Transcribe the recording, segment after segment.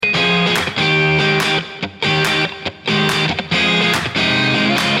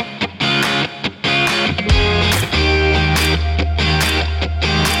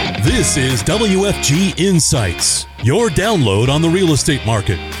This is WFG Insights, your download on the real estate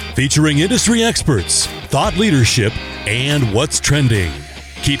market, featuring industry experts, thought leadership, and what's trending,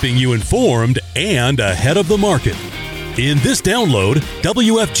 keeping you informed and ahead of the market. In this download,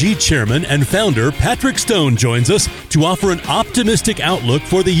 WFG Chairman and Founder Patrick Stone joins us to offer an optimistic outlook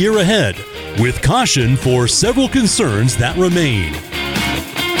for the year ahead, with caution for several concerns that remain.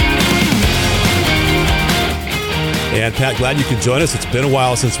 And Pat, glad you could join us. It's been a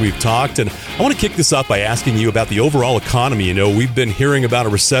while since we've talked, and I want to kick this off by asking you about the overall economy. You know, we've been hearing about a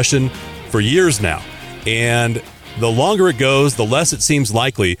recession for years now, and the longer it goes, the less it seems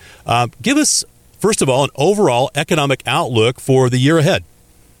likely. Give us, first of all, an overall economic outlook for the year ahead.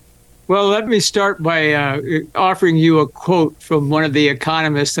 Well, let me start by offering you a quote from one of the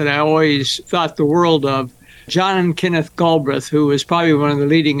economists that I always thought the world of, John Kenneth Galbraith, who was probably one of the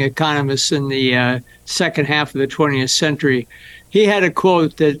leading economists in the second half of the 20th century. He had a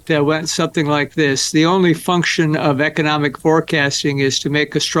quote that went something like this: "The only function of economic forecasting is to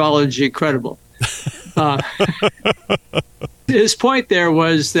make astrology credible." His point there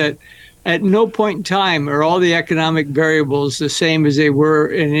was that at no point in time are all the economic variables the same as they were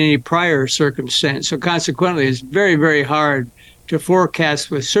in any prior circumstance. So consequently, it's very, very hard to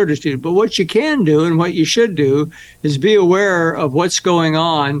forecast with certitude. But what you can do and what you should do is be aware of what's going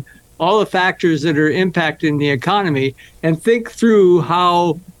on, all the factors that are impacting the economy, and think through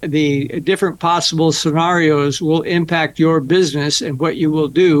how the different possible scenarios will impact your business and what you will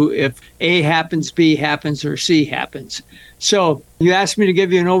do if A happens, B happens, or C happens. So you asked me to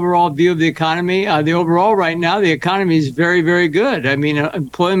give you an overall view of the economy. The overall right now, the economy is very, very good. I mean,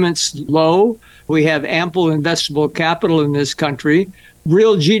 employment's low. We have ample investable capital in this country.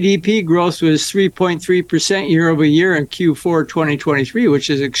 Real GDP growth was 3.3% year over year in Q4 2023, which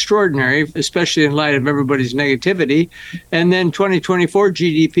is extraordinary, especially in light of everybody's negativity. And then 2024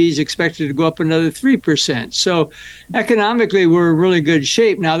 GDP is expected to go up another 3%. So economically, we're in really good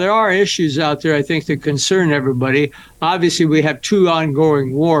shape. Now, there are issues out there, I think, that concern everybody. Obviously, we have two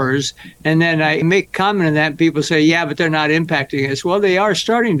ongoing wars. And then I make comment on that. People say, yeah, but they're not impacting us. Well, they are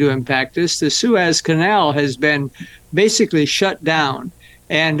starting to impact us. The Suez Canal has been basically shut down.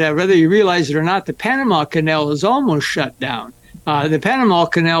 And whether you realize it or not, the Panama Canal is almost shut down. The Panama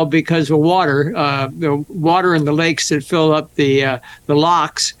Canal, because of the water in the lakes that fill up the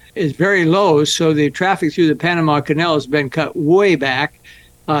locks, is very low. So the traffic through the Panama Canal has been cut way back.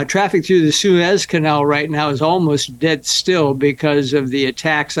 Traffic through the Suez Canal right now is almost dead still because of the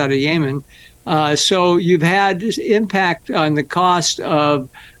attacks out of Yemen. So you've had impact on the cost of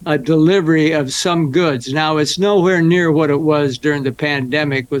delivery of some goods. Now, it's nowhere near what it was during the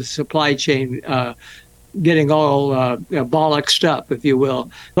pandemic with supply chain getting all bollocksed up, if you will.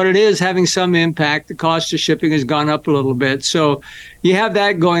 But it is having some impact. The cost of shipping has gone up a little bit. So you have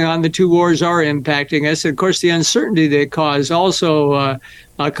that going on. The two wars are impacting us. And of course, the uncertainty they cause also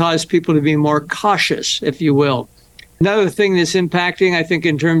cause people to be more cautious, if you will. Another thing that's impacting, I think,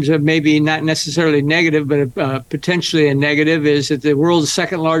 in terms of maybe not necessarily negative, but potentially a negative, is that the world's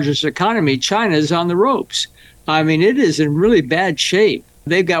second largest economy, China, is on the ropes. I mean, it is in really bad shape.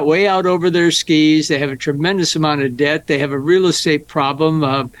 They've got way out over their skis. They have a tremendous amount of debt. They have a real estate problem.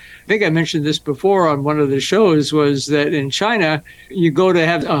 I think I mentioned this before on one of the shows, was that in China, you go to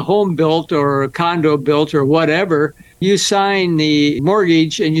have a home built or a condo built or whatever, you sign the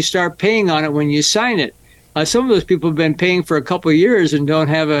mortgage and you start paying on it when you sign it. Some of those people have been paying for a couple of years and don't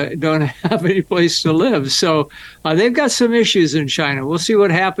have any place to live. So they've got some issues in China. We'll see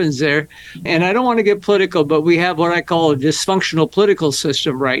what happens there. And I don't want to get political, but we have what I call a dysfunctional political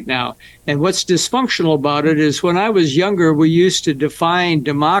system right now. And what's dysfunctional about it is when I was younger, we used to define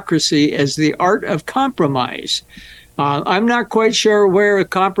democracy as the art of compromise. I'm not quite sure where a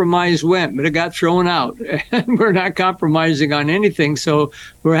compromise went, but it got thrown out. And we're not compromising on anything. So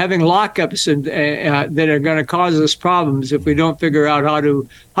we're having lockups that are going to cause us problems if we don't figure out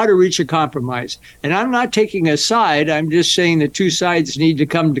how to reach a compromise. And I'm not taking a side. I'm just saying the two sides need to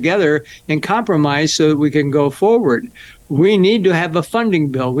come together and compromise so that we can go forward. We need to have a funding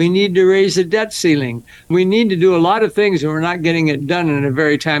bill. We need to raise the debt ceiling. We need to do a lot of things, and we're not getting it done in a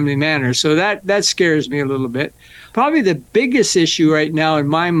very timely manner. So that scares me a little bit. Probably the biggest issue right now in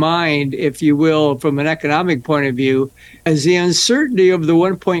my mind, if you will, from an economic point of view, is the uncertainty of the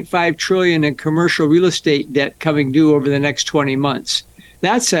 $1.5 trillion in commercial real estate debt coming due over the next 20 months.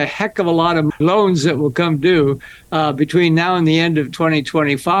 That's a heck of a lot of loans that will come due between now and the end of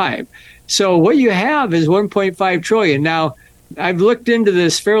 2025. So what you have is $1.5 trillion. Now, I've looked into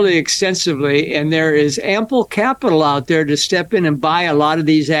this fairly extensively, and there is ample capital out there to step in and buy a lot of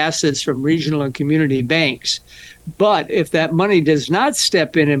these assets from regional and community banks. But if that money does not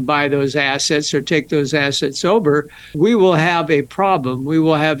step in and buy those assets or take those assets over, we will have a problem. We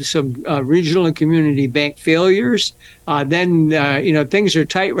will have some regional and community bank failures. Then things are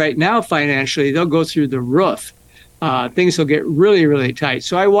tight right now financially. They'll go through the roof. Things will get really, really tight.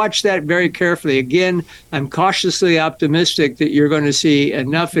 So I watch that very carefully. Again, I'm cautiously optimistic that you're going to see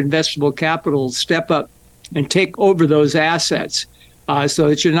enough investable capital step up and take over those assets. So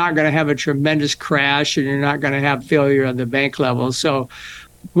that you're not going to have a tremendous crash and you're not going to have failure on the bank level. So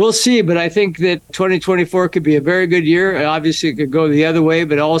we'll see. But I think that 2024 could be a very good year. Obviously, it could go the other way,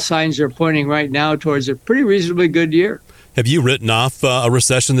 but all signs are pointing right now towards a pretty reasonably good year. Have you written off a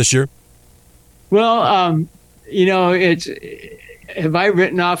recession this year? Well, have I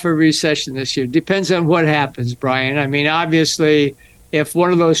written off a recession this year? Depends on what happens, Brian. I mean, obviously, if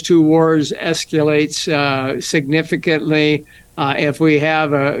one of those two wars escalates significantly, if we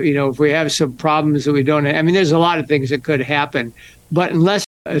have some problems that we don't have, I mean, there's a lot of things that could happen, but unless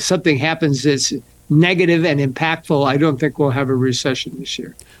something happens that's negative and impactful, I don't think we'll have a recession this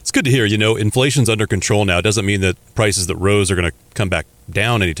year. It's good to hear. Inflation's under control now. It doesn't mean that prices that rose are going to come back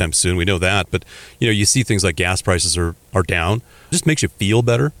down anytime soon. We know that. But, you see things like gas prices are down. It just makes you feel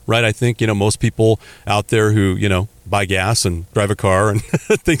better, right? I think, most people out there who, buy gas and drive a car and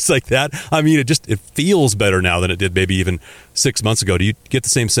things like that. I mean, it feels better now than it did maybe even 6 months ago. Do you get the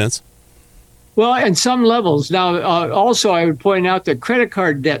same sense? Well, at some levels. Now, also, I would point out that credit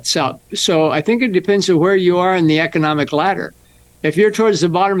card debt's up. So I think it depends on where you are in the economic ladder. If you're towards the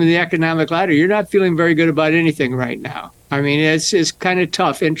bottom of the economic ladder, you're not feeling very good about anything right now. I mean, it's kind of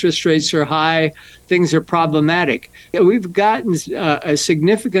tough. Interest rates are high. Things are problematic. We've gotten a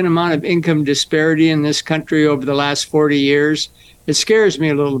significant amount of income disparity in this country over the last 40 years. It scares me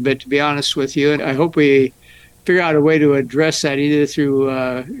a little bit, to be honest with you. And I hope we figure out a way to address that either through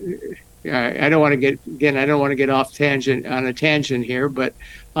I don't want to get off on a tangent here, but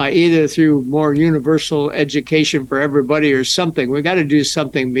either through more universal education for everybody or something. We've got to do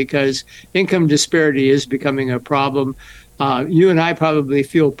something because income disparity is becoming a problem. You and I probably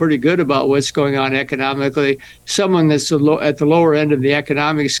feel pretty good about what's going on economically. Someone that's at the lower end of the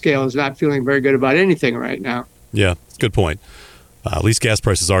economic scale is not feeling very good about anything right now. Yeah, good point. At least gas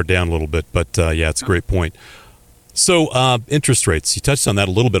prices are down a little bit, but it's a great point. So interest rates, you touched on that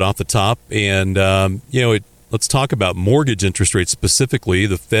a little bit off the top, and let's talk about mortgage interest rates specifically.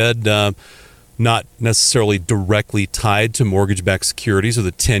 The Fed, not necessarily directly tied to mortgage-backed securities or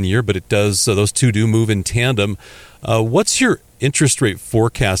the 10-year, but it does. Those two do move in tandem. What's your interest rate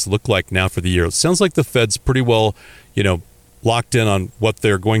forecast look like now for the year? It sounds like the Fed's pretty well, locked in on what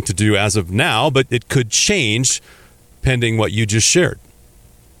they're going to do as of now, but it could change pending what you just shared.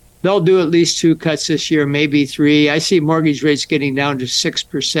 They'll do at least 2 cuts this year, maybe 3. I see mortgage rates getting down to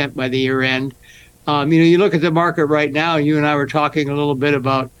 6% by the year end. You look at the market right now. You and I were talking a little bit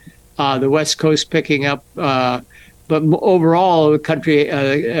about the West Coast picking up, but overall, countrywide,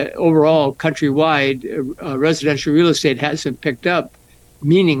 residential real estate hasn't picked up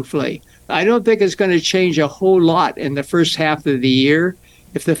meaningfully. I don't think it's going to change a whole lot in the first half of the year.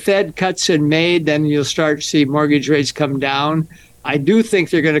 If the Fed cuts in May, then you'll start to see mortgage rates come down. I do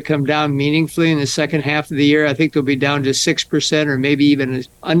think they're going to come down meaningfully in the second half of the year. I think they'll be down to 6% or maybe even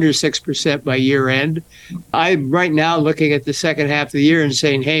under 6% by year end. I'm right now looking at the second half of the year and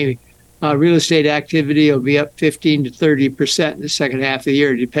saying, hey, real estate activity will be up 15 to 30% in the second half of the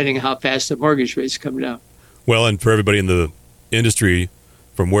year, depending on how fast the mortgage rates come down. Well, and for everybody in the industry,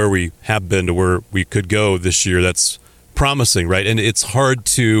 from where we have been to where we could go this year, that's promising, right? And it's hard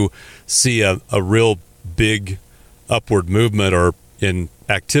to see a real big upward movement or in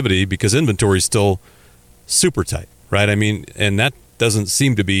activity because inventory is still super tight, right? I mean, and that doesn't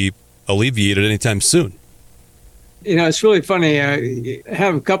seem to be alleviated anytime soon. It's really funny. I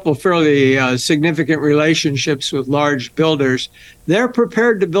have a couple of fairly significant relationships with large builders. They're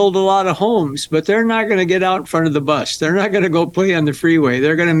prepared to build a lot of homes, but they're not going to get out in front of the bus. They're not going to go play on the freeway.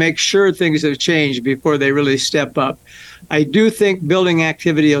 They're going to make sure things have changed before they really step up. I do think building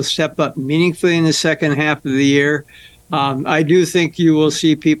activity will step up meaningfully in the second half of the year. I do think you will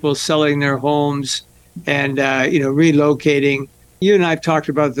see people selling their homes and, relocating. You and I have talked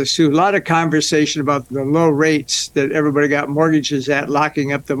about this too. A lot of conversation about the low rates that everybody got mortgages at,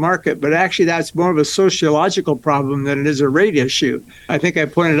 locking up the market. But actually, that's more of a sociological problem than it is a rate issue. I think I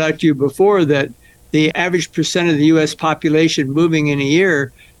pointed out to you before that the average percent of the U.S. population moving in a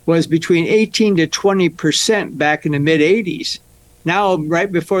year was between 18 to 20% back in the mid-'80s. Now,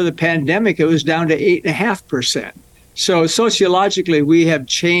 right before the pandemic, it was down to 8.5%. So sociologically, we have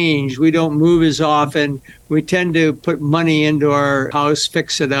changed. We don't move as often. We tend to put money into our house,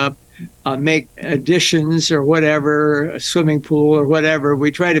 fix it up. make additions or whatever, a swimming pool or whatever.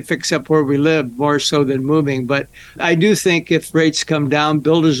 We try to fix up where we live more so than moving. But I do think if rates come down,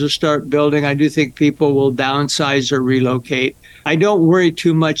 builders will start building. I do think people will downsize or relocate. I don't worry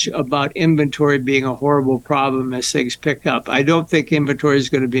too much about inventory being a horrible problem as things pick up. I don't think inventory is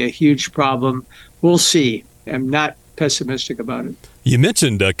going to be a huge problem. We'll see. I'm not pessimistic about it. You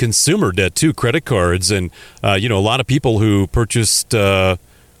mentioned consumer debt too, credit cards, and a lot of people who purchased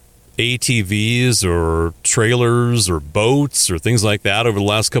ATVs or trailers or boats or things like that over the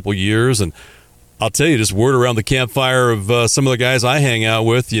last couple of years. And I'll tell you, just word around the campfire of some of the guys I hang out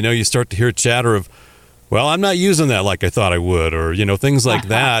with, you start to hear chatter of, well, I'm not using that like I thought I would, or, things like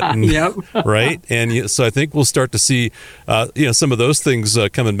that. And, yep. Right. And so I think we'll start to see, some of those things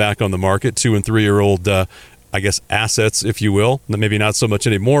coming back on the market, 2 and 3 year old assets, if you will. Maybe not so much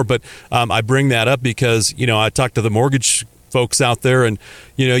anymore, but I bring that up because, I talked to the mortgage folks out there, and,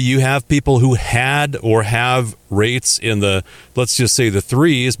 you have people who had or have rates in the, let's just say the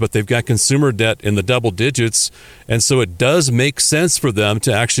threes, but they've got consumer debt in the double digits. And so it does make sense for them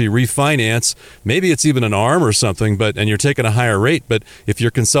to actually refinance. Maybe it's even an ARM or something, and you're taking a higher rate. But if you're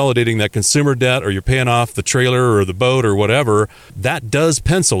consolidating that consumer debt, or you're paying off the trailer or the boat or whatever, that does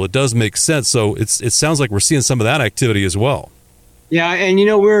pencil. It does make sense. So it sounds like we're seeing some of that activity as well. Yeah, and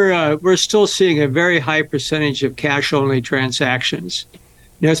we're still seeing a very high percentage of cash-only transactions.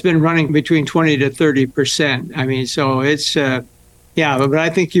 It's been running between 20 to 30%. I mean, so it's but I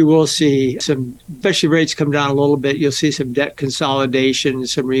think you will see some, especially rates come down a little bit. You'll see some debt consolidation,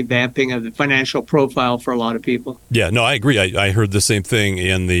 some revamping of the financial profile for a lot of people. Yeah, no, I agree. I heard the same thing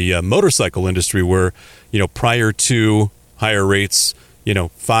in the motorcycle industry, where prior to higher rates,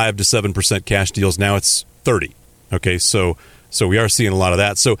 5 to 7% cash deals. Now it's 30. Okay, so we are seeing a lot of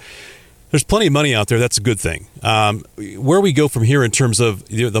that. So there's plenty of money out there. That's a good thing. Where we go from here in terms of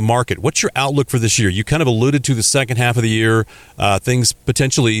the market, what's your outlook for this year? You kind of alluded to the second half of the year, things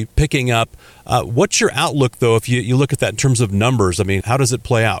potentially picking up. What's your outlook, though, if you look at that in terms of numbers? I mean, how does it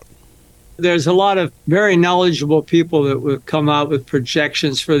play out? There's a lot of very knowledgeable people that will come out with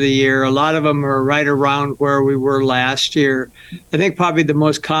projections for the year. A lot of them are right around where we were last year. I think probably the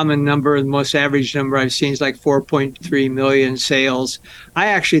most common number, the most average number I've seen is like 4.3 million sales. I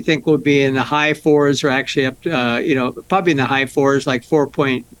actually think we'll be in the high fours, or actually up to, probably in the high fours, like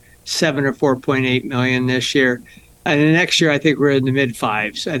 4.7 or 4.8 million this year. And the next year, I think we're in the mid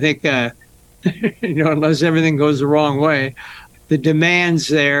fives. I think, unless everything goes the wrong way. The demand's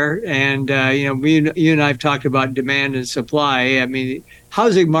there, and you and I have talked about demand and supply. I mean,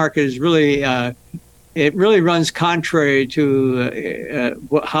 housing market is really it really runs contrary to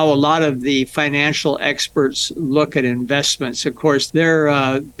how a lot of the financial experts look at investments. Of course,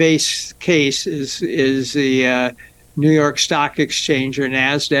 their base case is the New York Stock Exchange or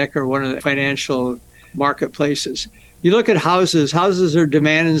NASDAQ or one of the financial marketplaces. You look at houses are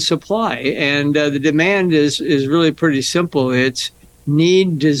demand and supply, and the demand is really pretty simple. It's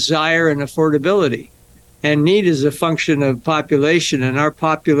need, desire, and affordability. And need is a function of population. And our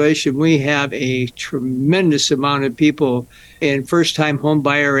population, we have a tremendous amount of people in first-time home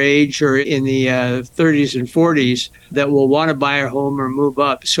buyer age or in the 30s and 40s that will want to buy a home or move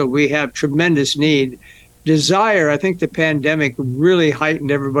up. So we have tremendous need. Desire, I think the pandemic really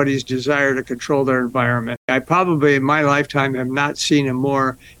heightened everybody's desire to control their environment. I probably in my lifetime have not seen a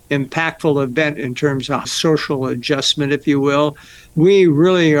more impactful event in terms of social adjustment, if you will. We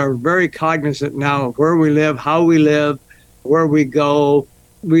really are very cognizant now of where we live, how we live, where we go.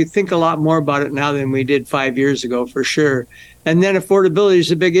 We think a lot more about it now than we did 5 years ago, for sure. And then affordability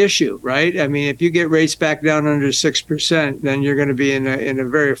is a big issue, right? I mean, if you get rates back down under 6%, then you're going to be in a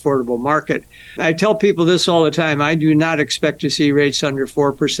very affordable market. I tell people this all the time. I do not expect to see rates under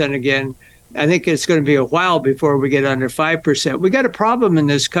 4% again. I think it's going to be a while before we get under 5%. We got a problem in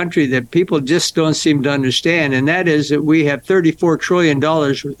this country that people just don't seem to understand, and that is that we have $34 trillion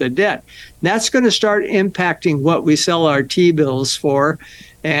worth of debt. That's going to start impacting what we sell our T-bills for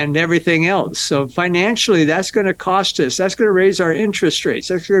and everything else. So financially, that's going to cost us. That's going to raise our interest rates.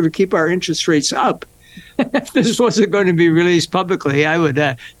 That's going to keep our interest rates up. If this wasn't going to be released publicly, I would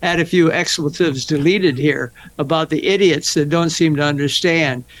add a few expletives deleted here about the idiots that don't seem to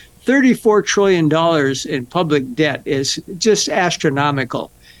understand. $34 trillion in public debt is just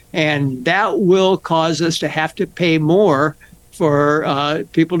astronomical. And that will cause us to have to pay more for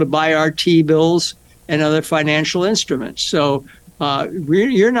people to buy our T-bills and other financial instruments. So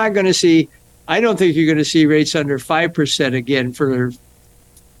you're not going to see, I don't think you're going to see rates under 5% again for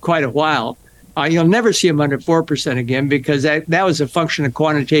quite a while. You'll never see them under 4% again, because that was a function of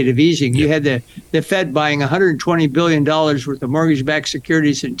quantitative easing. You had the Fed buying $120 billion worth of mortgage-backed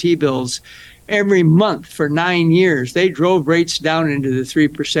securities and T-bills every month for 9 years. They drove rates down into the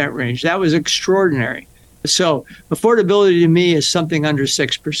 3% range. That was extraordinary. So affordability to me is something under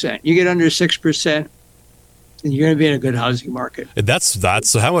 6%. You get under 6%, and you're going to be in a good housing market. That's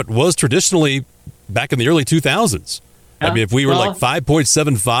how it was traditionally back in the early 2000s. I mean, if we were like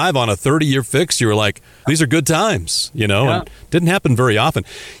 5.75 on a 30-year fix, you were like, these are good times, and didn't happen very often.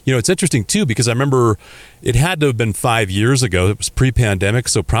 It's interesting, too, because I remember it had to have been 5 years ago. It was pre-pandemic,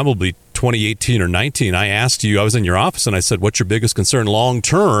 so probably 2018 or 19. I asked you, I was in your office, and I said, what's your biggest concern long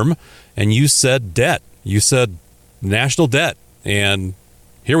term? And you said debt. You said national debt. And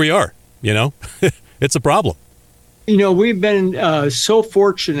here we are, It's a problem. We've been so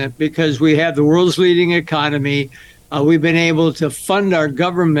fortunate because we have the world's leading economy. We've been able to fund our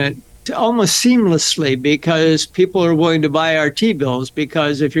government almost seamlessly because people are willing to buy our T-bills,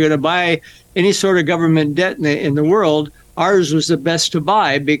 because if you're going to buy any sort of government debt in the world, ours was the best to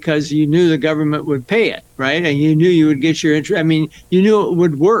buy because you knew the government would pay it, right? And you knew you would get your interest. I mean, you knew it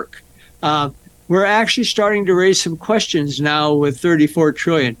would work. We're actually starting to raise some questions now with $34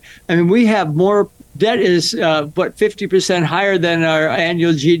 trillion. I mean, we have more debt is 50% higher than our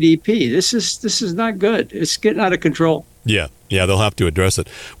annual GDP. This is not good. It's getting out of control. Yeah, they'll have to address it.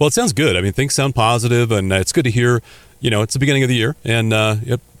 Well, it sounds good. I mean, things sound positive, and it's good to hear. It's the beginning of the year,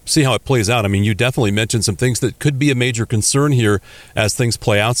 and see how it plays out. I mean, you definitely mentioned some things that could be a major concern here as things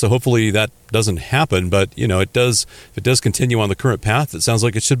play out. So hopefully that doesn't happen. But it does. If it does continue on the current path, it sounds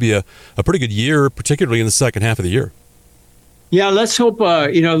like it should be a pretty good year, particularly in the second half of the year. Yeah, let's hope.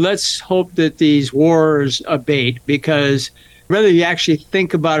 Let's hope that these wars abate, because whether you actually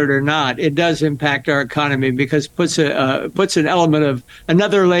think about it or not, it does impact our economy, because it puts an element of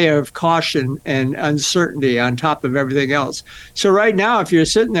another layer of caution and uncertainty on top of everything else. So right now, if you're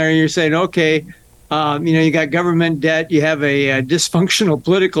sitting there and you're saying, okay, you got government debt, you have a dysfunctional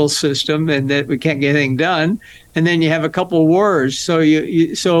political system, and that we can't get anything done, and then you have a couple wars. So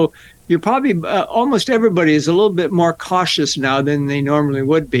you're probably almost everybody is a little bit more cautious now than they normally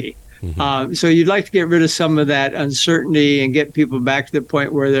would be. Mm-hmm. So you'd like to get rid of some of that uncertainty and get people back to the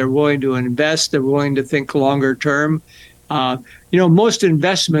point where they're willing to invest, they're willing to think longer term. Most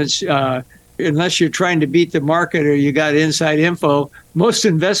investments, unless you're trying to beat the market or you got inside info, most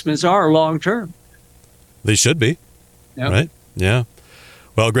investments are long term. They should be, right? Yeah.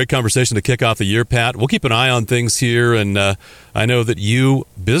 Well, great conversation to kick off the year, Pat. We'll keep an eye on things here, and I know that you,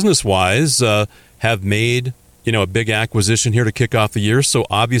 business-wise, have made a big acquisition here to kick off the year. So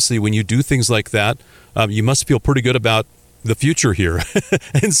obviously, when you do things like that, you must feel pretty good about the future here,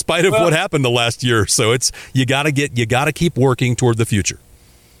 in spite of what happened the last year. So you got to keep working toward the future.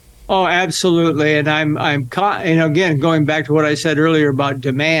 Oh, absolutely. And I'm again, going back to what I said earlier about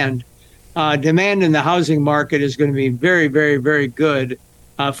demand. Demand in the housing market is going to be very, very, very good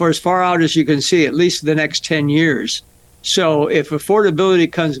for as far out as you can see, at least the next 10 years. So if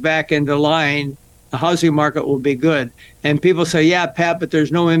affordability comes back into line, the housing market will be good. And people say, yeah, Pat, but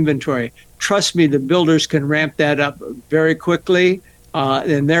there's no inventory. Trust me, the builders can ramp that up very quickly,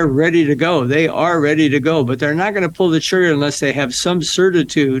 and they're ready to go. They are ready to go, but they're not going to pull the trigger unless they have some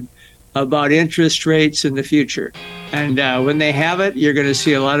certitude about interest rates in the future. And when they have it, you're going to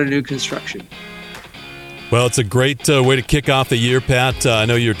see a lot of new construction. Well, it's a great way to kick off the year, Pat. I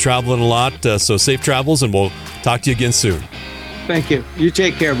know you're traveling a lot, so safe travels, and we'll talk to you again soon. Thank you. You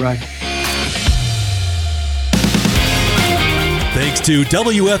take care, Brian. Thanks to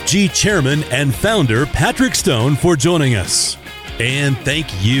WFG Chairman and Founder Patrick Stone for joining us. And thank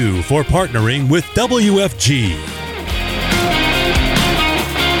you for partnering with WFG.